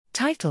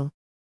Title: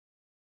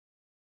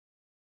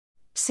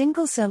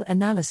 Single-cell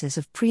analysis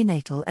of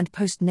prenatal and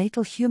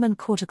postnatal human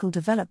cortical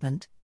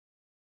development.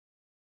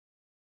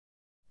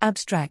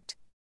 Abstract: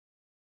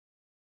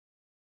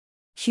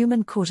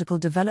 Human cortical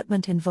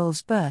development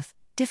involves birth,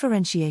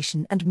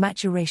 differentiation and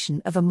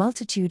maturation of a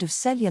multitude of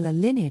cellular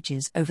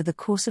lineages over the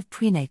course of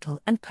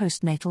prenatal and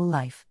postnatal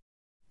life.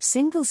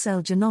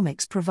 Single-cell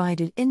genomics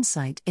provided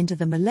insight into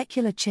the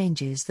molecular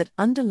changes that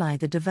underlie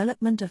the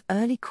development of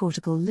early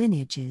cortical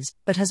lineages,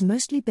 but has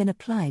mostly been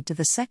applied to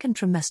the second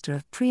trimester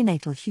of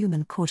prenatal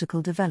human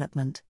cortical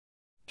development.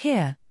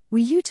 Here,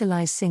 we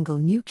utilize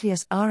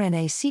single-nucleus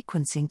RNA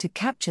sequencing to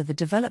capture the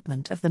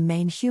development of the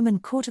main human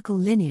cortical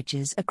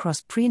lineages across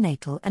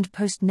prenatal and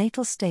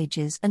postnatal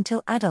stages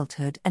until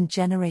adulthood and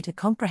generate a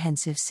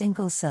comprehensive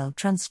single-cell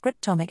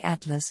transcriptomic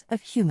atlas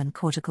of human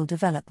cortical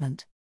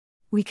development.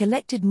 We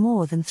collected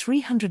more than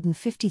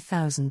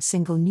 350,000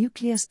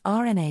 single-nucleus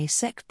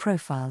RNA-seq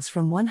profiles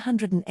from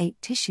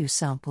 108 tissue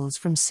samples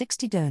from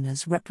 60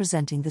 donors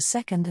representing the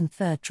second and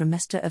third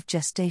trimester of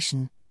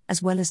gestation,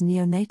 as well as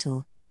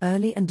neonatal,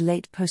 early and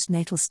late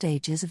postnatal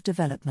stages of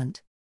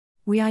development.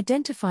 We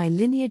identify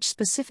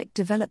lineage-specific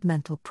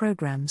developmental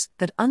programs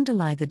that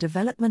underlie the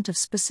development of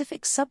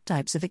specific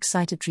subtypes of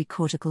excitatory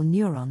cortical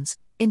neurons,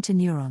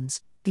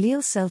 interneurons,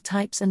 glial cell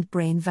types and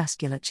brain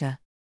vasculature.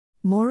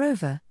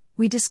 Moreover,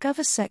 we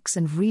discover sex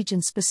and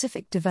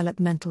region-specific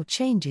developmental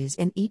changes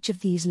in each of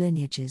these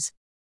lineages.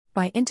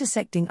 By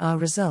intersecting our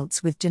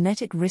results with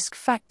genetic risk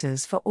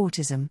factors for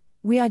autism,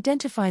 we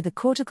identify the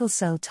cortical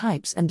cell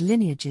types and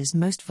lineages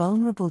most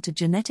vulnerable to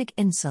genetic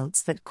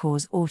insults that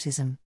cause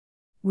autism.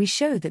 We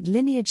show that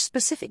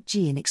lineage-specific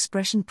gene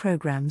expression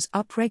programs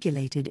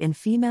upregulated in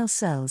female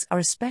cells are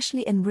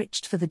especially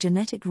enriched for the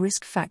genetic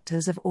risk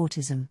factors of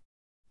autism.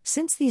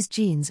 Since these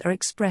genes are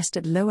expressed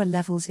at lower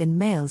levels in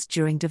males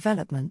during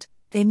development,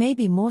 they may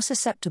be more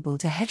susceptible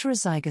to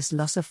heterozygous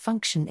loss of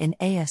function in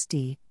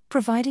ASD,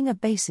 providing a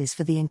basis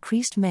for the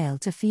increased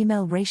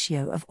male-to-female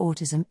ratio of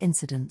autism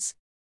incidence.